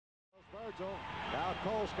zone. Now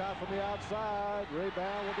Colescott from the outside.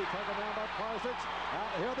 Rebound will be taken down by Parsons.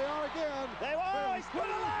 Out here they are again. They always through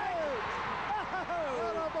the legs.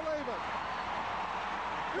 I don't believe it.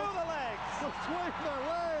 Through the legs. Between their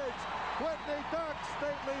legs. Whitney ducks.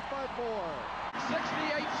 State lead by 4.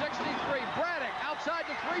 68-63. Braddock outside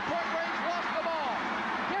the three-point range. Lost the ball.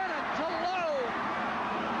 Gannon to Lowe.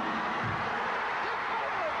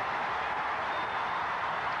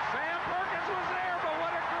 Sam Perkins was there, but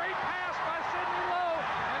what a great pass by Sidney Lowe,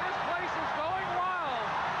 and this place is going wild.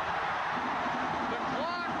 The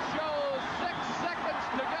clock shows 6 seconds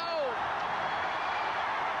to go.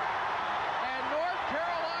 And North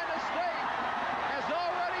Carolina State has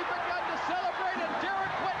already begun to celebrate, and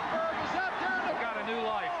Derek Whittenburg is out there. Got a new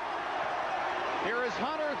life. Here is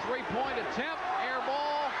Hunter, three-point attempt, air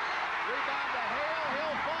ball, rebound to Hale,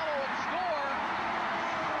 he'll follow and score.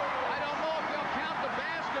 I don't know if they'll count the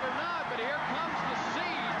basket or not, but here comes the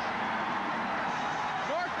siege.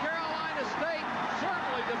 North Carolina State,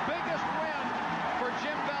 certainly the biggest win for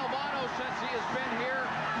Jim Valvano since he has been here.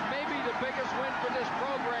 Maybe the biggest win for this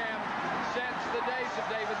program since the days of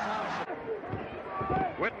David Thompson.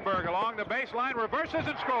 Wittenberg along the baseline, reverses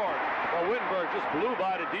and scores. Well, Wittenberg just blew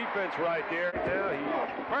by the defense right there.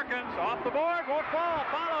 Perkins off the board, won't fall.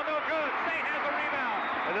 Follow, no good. State has a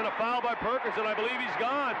rebound. And then a foul by Perkins, and I believe he's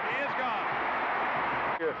gone. He is gone.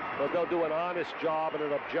 But they'll do an honest job and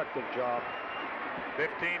an objective job.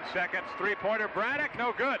 15 seconds, three-pointer. Braddock,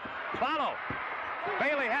 no good. Follow.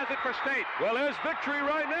 Bailey has it for State. Well, there's victory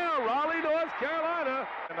right now. Raleigh, North Carolina.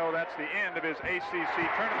 I know that's the end of his ACC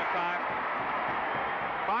tournament time.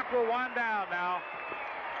 Clock will wind down now.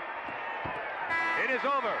 It is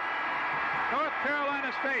over. North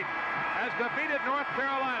Carolina State has defeated North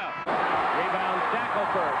Carolina. Rebound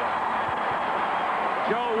Shackelford.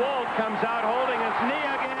 Joe Wolf comes out holding his knee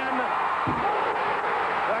again.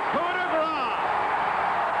 The coup de grace.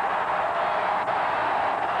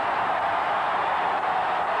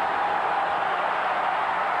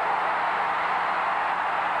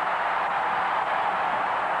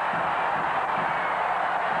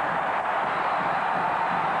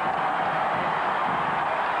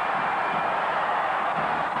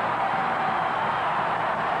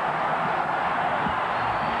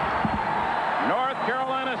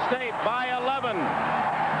 State by 11.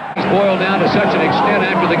 Boiled down to such an extent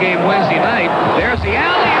after the game Wednesday night. There's the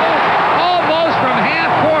alley-oop, almost from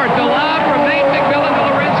half court. The lob from Nate McMillan to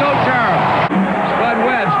Lorenzo Charles. Spud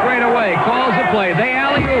Webb straight away calls the play. They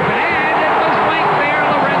alley-oop, and it was right there,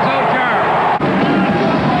 Lorenzo Charles.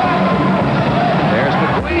 There's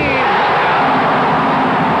McQueen.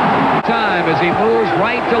 Time as he moves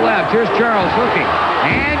right to left. Here's Charles looking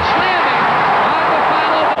and slamming on the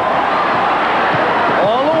follow.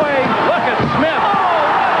 All the way. Look at Smith.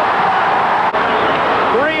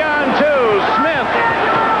 3-on-2. Smith.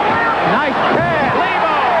 Nice pass.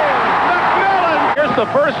 Lebo. McMillan. Here's the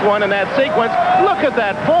first one in that sequence. Look at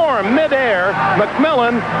that form midair.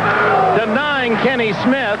 McMillan denying Kenny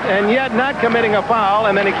Smith and yet not committing a foul.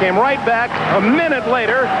 And then he came right back. A minute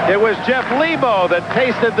later, it was Jeff Lebo that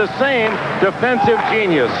tasted the same defensive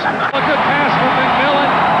genius. A good pass from McMillan,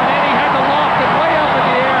 and then he had to loft it way up in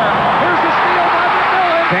the air. Here's the steal by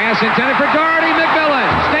McMillan. Pass intended for Doherty. McMillan.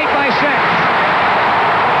 State by 6.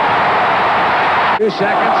 2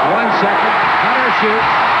 seconds. 1 second. Hunter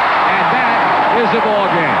shoots. And that is the ball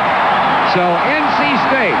game. So NC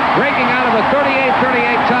State breaking out of a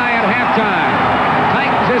 38-38 tie at halftime.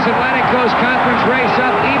 Tightens this Atlantic Coast Conference race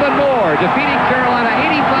up even more, defeating Carolina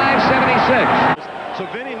 85-76. So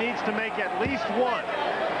Vinny needs to make at least one.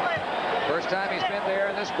 First time he's been there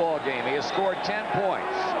in this ball game. He has scored 10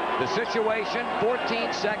 points. The situation,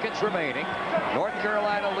 14 seconds remaining. North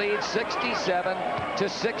Carolina leads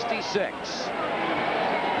 67-66.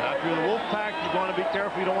 Now, if you're the Wolfpack, you want to be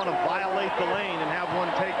careful. You don't want to violate the lane and have one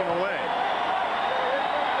taken away.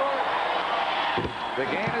 The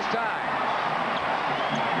game is tied.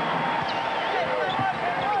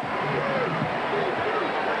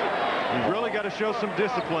 You've really got to show some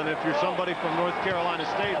discipline if you're somebody from North Carolina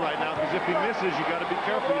State right now, because if he misses, you got to be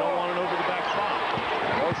careful. You don't want an over-the-back spot.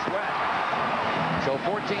 No sweat. So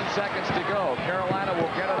 14 seconds to go. Carolina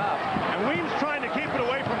will get it up. And Weems trying to keep it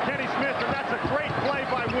away from Kenny Smith, and that's a great play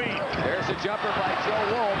by Weems. There's a jumper by Joe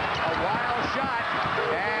Wolf. A wild shot.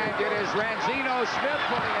 And it is Ranzino Smith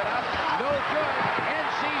putting it up. No good.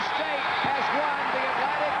 NC State has won the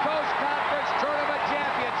Atlantic Coast Conference Tournament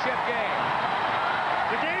Championship game.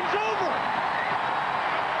 The game's over.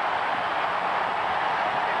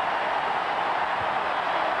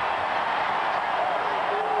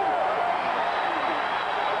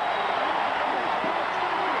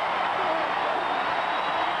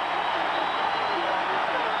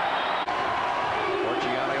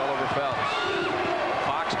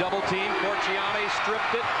 team. Corciani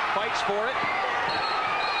stripped it, fights for it.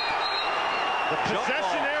 The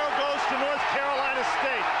possession arrow goes to North Carolina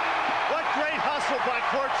State. What great hustle by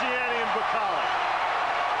Corciani and Bacala.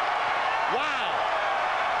 Wow.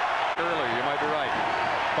 Earlier, you might be right.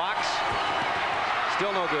 Fox,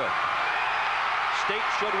 still no good. State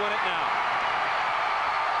should win it now.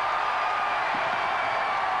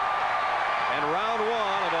 And round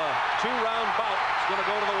one of a two-round bout is going to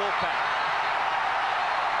go to the Wolfpack.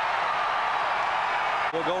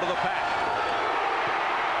 Will go to the Pack.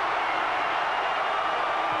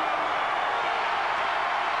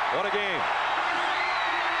 What a game.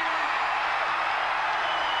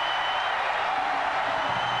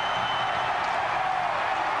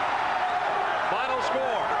 Final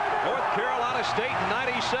score, North Carolina State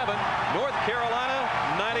 97, North Carolina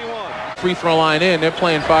 91. Free throw line in, they're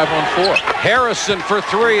playing 5-on-4. Harrison for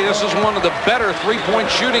three. This is one of the better three-point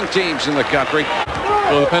shooting teams in the country.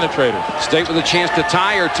 For the penetrator. State with a chance to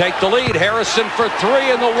tie or take the lead. Harrison for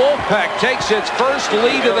three, and the Wolfpack takes its first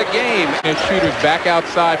lead of the game. And shooters back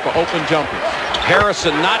outside for open jumpers.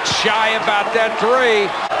 Harrison not shy about that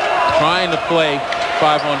three. Trying to play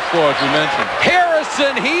 5-on-4, as we mentioned.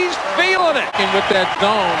 Harrison, he's feeling it. And with that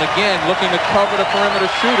zone, again, looking to cover the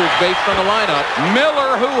perimeter shooters based on the lineup.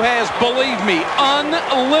 Miller, who has, believe me,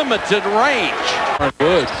 unlimited range.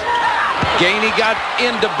 Woods. Gainey got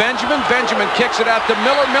into Benjamin. Benjamin kicks it out to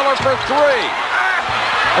Miller. Miller for three.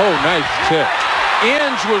 Oh, nice tip.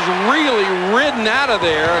 Inge was really ridden out of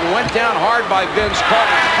there and went down hard by Vince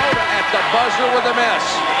Carter. Coda at the buzzer with a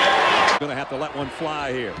miss. Going to have to let one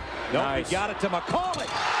fly here. No, Nice. He got it to McCauley.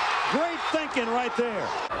 Great thinking right there.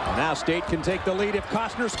 Now State can take the lead if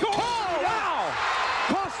Costner scores. Oh, wow!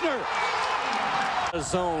 Costner. A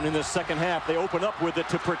zone in the second half. They open up with it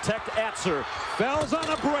to protect Atzer. Fells on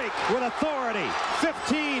a break with authority.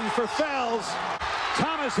 15 for Fells.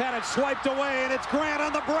 Thomas had it swiped away, and it's Grant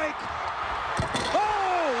on the break.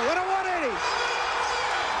 Oh, what a 180.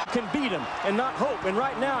 Can beat him and not hope. And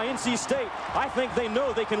right now, NC State, I think they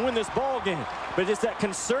know they can win this ball game. But it's that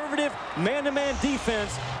conservative man-to-man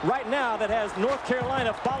defense right now that has North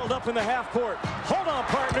Carolina bottled up in the half court. Hold on,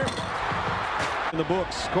 partner. In the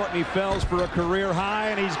books, Courtney Fells for a career high,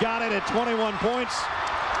 and he's got it at 21 points.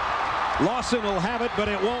 Lawson will have it, but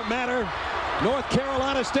it won't matter. North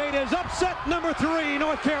Carolina State is upset number 3,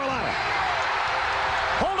 North Carolina.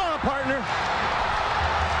 Hold on, partner.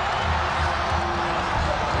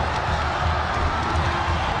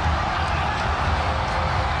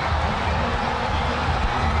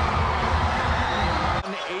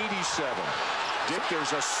 Dick,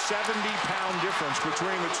 there's a 70-pound difference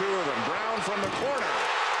between the two of them. Brown from the corner.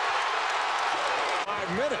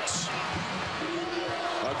 5 minutes.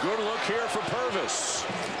 A good look here for Purvis.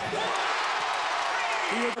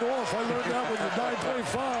 He hit it off. I learned that with the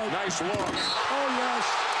 9.5. Nice look. Oh, yes.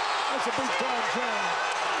 That's a big-time job.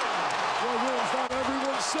 Well, it's not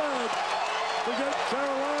everyone said. Forget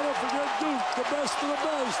Carolina, forget Duke, the best of the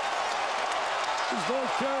best. It's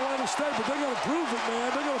North Carolina State, but they're going to prove it,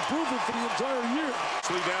 man. They're going to prove it for the entire year.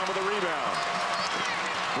 Lee down with a rebound.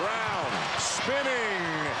 Brown spinning,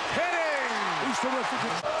 hitting. He's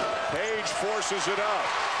terrific. Page forces it up.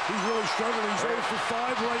 He's really struggling. He's 0 for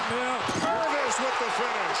 5 right now. Purvis with the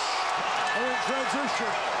finish. And in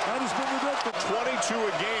transition, that has been the difference. 22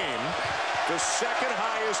 a game, the second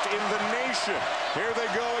highest in the nation. Here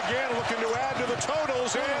they go again, looking to add to the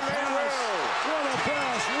totals, and they will. What a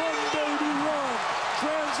pass. Run, baby, run.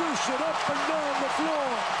 Transition up and down the floor.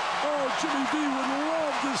 Oh, Jimmy B would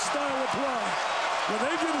love this style of play. When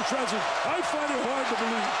they get a transition, I find it hard to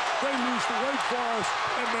believe they lose to Wake Forest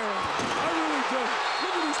and Maryland. I really do.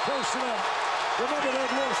 Look at these personnel. Remember,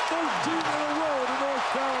 they've lost 13 in a row to North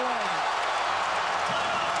Carolina.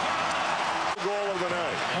 Goal of the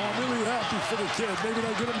night. Oh, I'm really happy for the kid. Maybe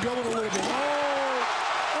they'll get him going a little bit.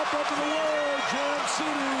 Oh, up in the wall, Jam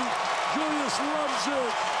City. Julius loves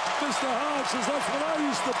it. Mr. Hodge says, that's what I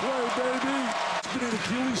used to play, baby. It's been an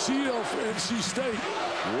Achilles heel for NC State.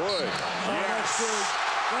 Wood. Oh, Yes. that's big.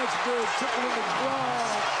 That's big. Tickle in the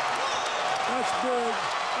crowd. That's big.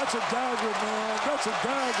 That's a dagger, man. That's a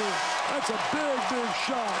dagger. That's a big, big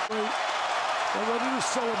shot. They're ready to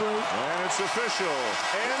celebrate. And it's official.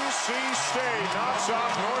 NC State knocks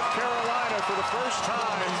off North Carolina for the first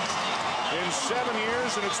time in 7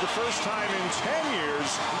 years, and it's the first time in 10 years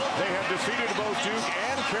they have defeated both Duke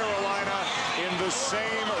and Carolina in the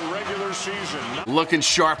same regular season. Looking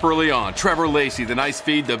sharp early on. Trevor Lacey, the nice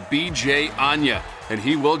feed to B.J. Anya, and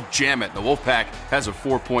he will jam it. The Wolfpack has a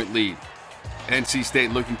 4-point lead. NC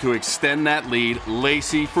State looking to extend that lead.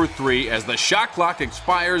 Lacey for 3 as the shot clock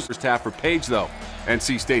expires. First half for Page, though.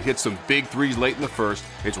 NC State hits some big threes late in the first.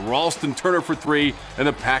 It's Ralston Turner for 3, and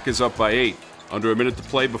the Pack is up by 8. Under a minute to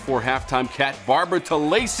play before halftime, Cat Barber to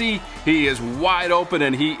Lacey. He is wide open,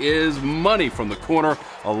 and he is money from the corner.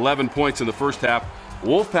 11 points in the first half.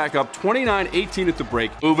 Wolfpack up 29-18 at the break.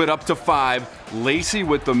 Move it up to 5. Lacey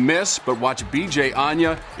with the miss, but watch B.J.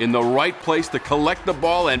 Anya in the right place to collect the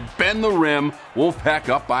ball and bend the rim. Wolfpack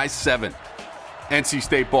up by 7. NC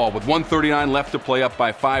State ball with 1:39 left to play, up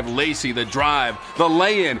by 5. Lacey, the drive, the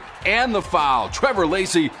lay-in, and the foul. Trevor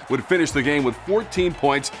Lacey would finish the game with 14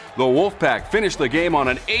 points. The Wolfpack finished the game on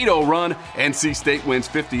an 8-0 run. NC State wins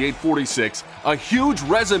 58-46. A huge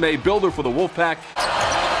resume builder for the Wolfpack.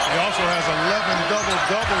 He also has 11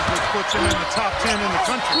 double-doubles, which puts him in the top 10 in the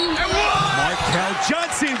country. Markel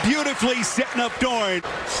Johnson beautifully setting up Dorn.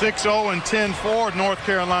 6-0 and 10-4, North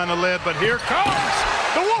Carolina led, but here comes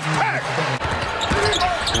the Wolfpack.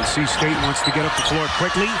 NC State wants to get up the floor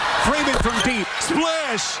quickly. Freeman from deep.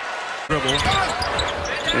 Splash. Dribble.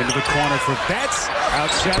 Into the corner for Betts.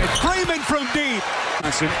 Outside. Freeman from deep.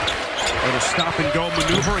 Johnson. Little stop and go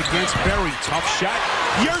maneuver against Berry. Tough shot.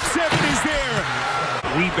 Yurtseven is there.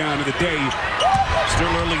 Rebound of the day.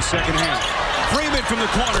 Still early second half. Freeman from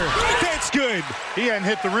the corner. That's good. He hadn't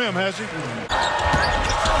hit the rim, has he?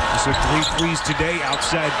 So 3 threes today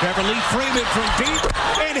outside Beverly. Freeman from deep.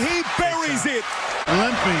 And he buries it.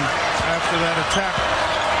 Limping after that attack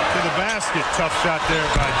to the basket. Tough shot there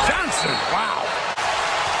by Johnson. Wow.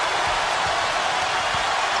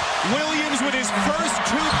 Williams with his first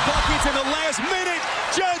 2 buckets in the last minute.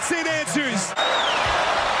 Johnson answers.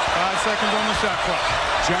 5 seconds on the shot clock.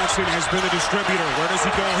 Johnson has been the distributor. Where does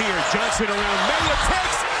he go here? Johnson around May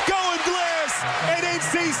attacks. Going glass. And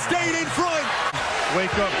NC State in front.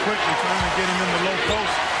 Wake up quickly, trying to get him in the low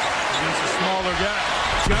post against a smaller guy.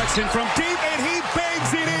 Johnson from deep, and he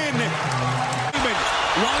bangs it in.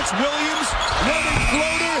 Wants Williams, running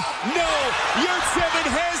floater, no. Yurtseven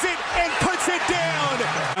has it and puts it down.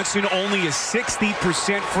 Johnson, only a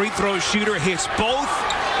 60% free throw shooter, hits both,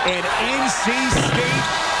 and NC State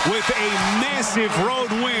with a massive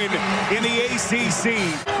road win in the ACC.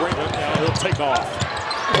 Freeman now he'll take off.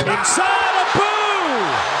 Inside a boo!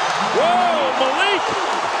 Whoa, Malik!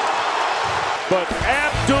 But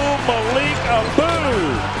Abdul Malik Abu.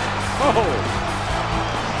 Oh,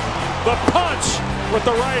 the punch with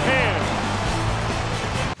the right hand.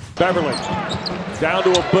 Beverly down to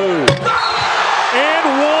Abu. And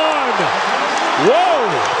 1. Whoa!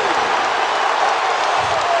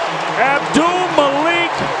 Abdul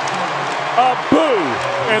Malik Abu.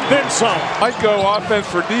 And then some. Might go offense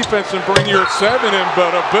for defense and bring your 7 in,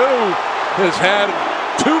 but Abu has had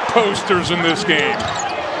 2 posters in this game.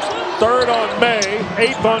 3rd on May,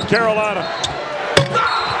 8th on Carolina.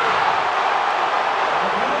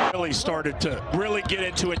 Really started to really get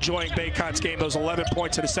into enjoying Bacon's game. Those 11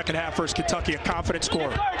 points in the second half versus Kentucky, a confident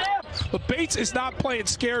scorer. But Bates is not playing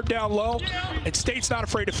scared down low, and State's not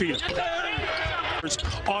afraid to feed him.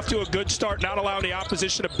 Off to a good start, not allowing the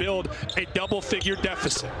opposition to build a double-figure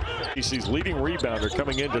deficit. He's leading rebounder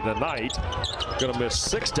coming into tonight. Going to miss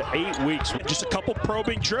 6 to 8 weeks. Just a couple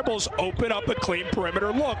probing dribbles open up a clean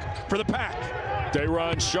perimeter look for the Pack.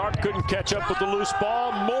 Dayron Sharp couldn't catch up with the loose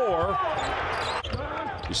ball. Moore.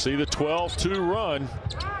 You see the 12-2 run.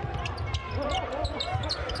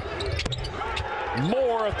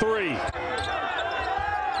 Moore a 3.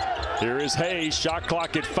 Here is Hayes, shot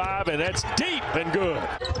clock at 5, and that's deep and good.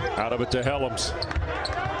 Out of it to Helms.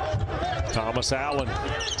 Thomas Allen.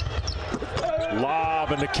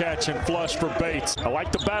 Lob and the catch and flush for Bates. I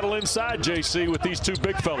like the battle inside, JC, with these 2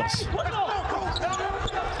 big fellas.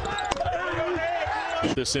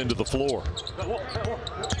 This end of the floor.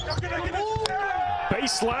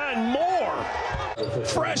 Baseline Moore.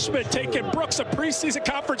 Freshman taking Brooks, a preseason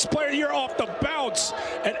conference player of the year, off the bounce.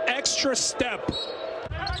 An extra step.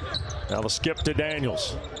 Now the skip to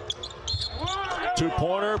Daniels.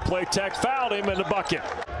 2-pointer, play tech, fouled him in the bucket.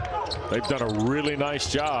 They've done a really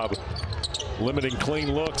nice job limiting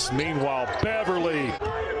clean looks. Meanwhile, Beverly,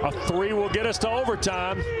 a 3 will get us to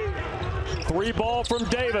overtime. 3 ball from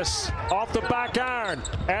Davis, off the back iron,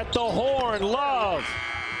 at the horn, Love.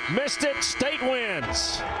 Missed it, State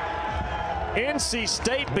wins. NC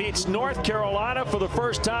State beats North Carolina for the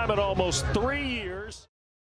first time in almost 3 years.